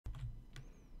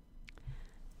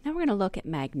Now we're going to look at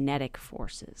magnetic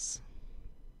forces.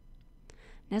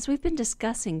 And as we've been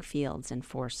discussing fields and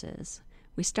forces,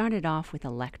 we started off with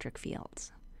electric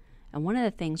fields. And one of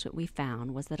the things that we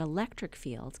found was that electric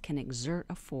fields can exert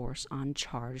a force on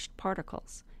charged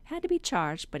particles. It had to be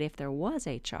charged, but if there was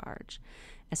a charge,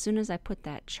 as soon as I put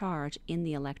that charge in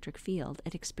the electric field,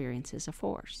 it experiences a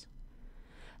force.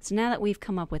 So now that we've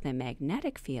come up with a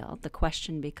magnetic field, the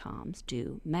question becomes,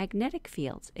 do magnetic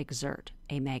fields exert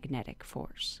a magnetic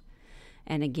force?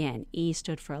 And again, E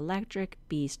stood for electric,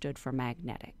 B stood for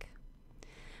magnetic.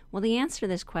 Well, the answer to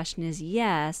this question is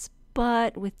yes,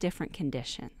 but with different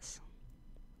conditions.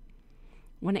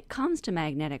 When it comes to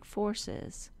magnetic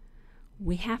forces,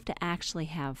 we have to actually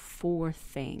have 4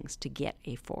 things to get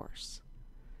a force.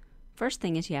 First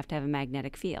thing is you have to have a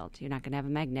magnetic field. You're not going to have a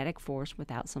magnetic force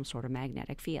without some sort of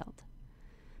magnetic field.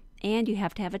 And you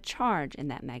have to have a charge in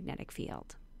that magnetic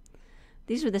field.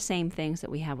 These are the same things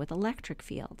that we have with electric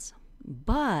fields.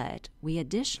 But we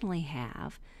additionally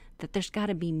have that there's got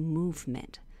to be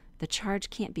movement. The charge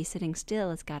can't be sitting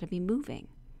still, it's got to be moving.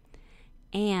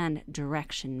 And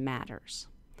direction matters.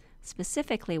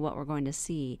 Specifically, what we're going to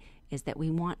see is that we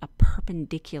want a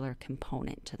perpendicular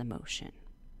component to the motion.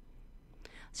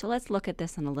 So let's look at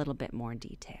this in a little bit more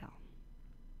detail.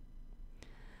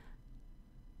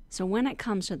 So when it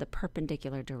comes to the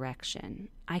perpendicular direction,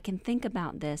 I can think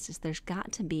about this as there's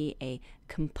got to be a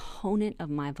component of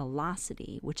my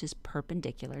velocity which is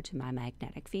perpendicular to my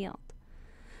magnetic field.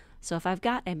 So if I've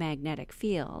got a magnetic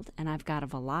field and I've got a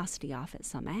velocity off at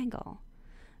some angle,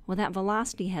 well, that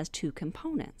velocity has 2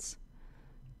 components.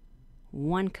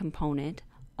 One component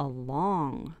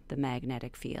along the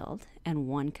magnetic field and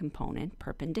one component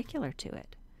perpendicular to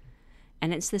it.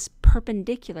 And it's this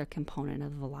perpendicular component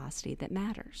of the velocity that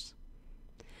matters.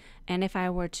 And if I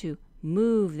were to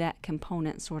move that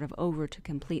component sort of over to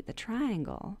complete the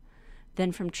triangle,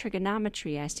 then from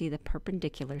trigonometry I see the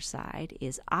perpendicular side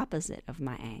is opposite of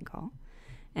my angle,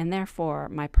 and therefore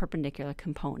my perpendicular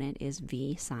component is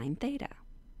v sine theta.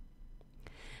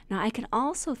 Now I can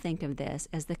also think of this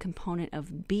as the component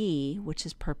of B, which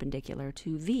is perpendicular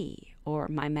to V, or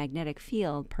my magnetic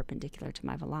field perpendicular to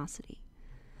my velocity.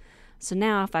 So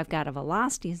now if I've got a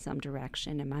velocity in some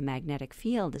direction and my magnetic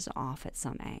field is off at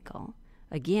some angle,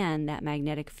 again, that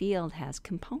magnetic field has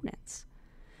components.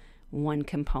 One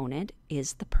component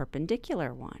is the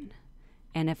perpendicular one.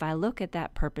 And if I look at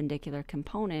that perpendicular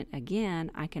component,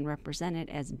 again, I can represent it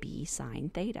as B sine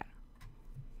theta.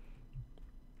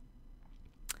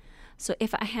 So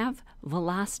if I have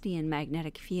velocity and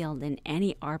magnetic field in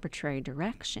any arbitrary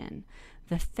direction,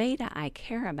 the theta I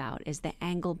care about is the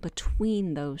angle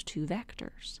between those 2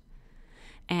 vectors.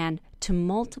 And to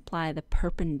multiply the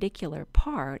perpendicular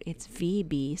part, it's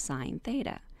VB sine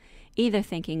theta. Either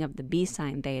thinking of the B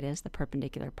sine theta as the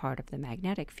perpendicular part of the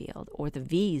magnetic field, or the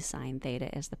V sine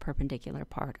theta as the perpendicular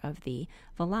part of the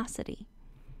velocity.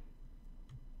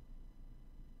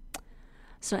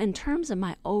 So in terms of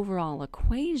my overall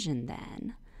equation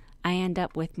then, I end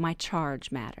up with my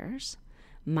charge matters,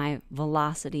 my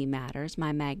velocity matters,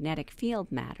 my magnetic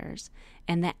field matters,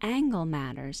 and the angle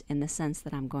matters in the sense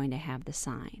that I'm going to have the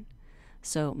sign.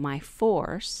 So my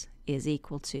force is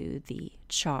equal to the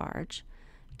charge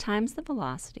times the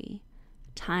velocity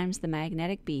times the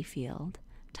magnetic B field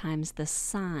times the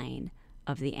sine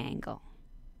of the angle.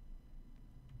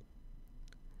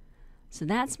 So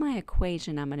that's my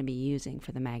equation I'm going to be using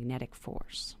for the magnetic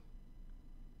force.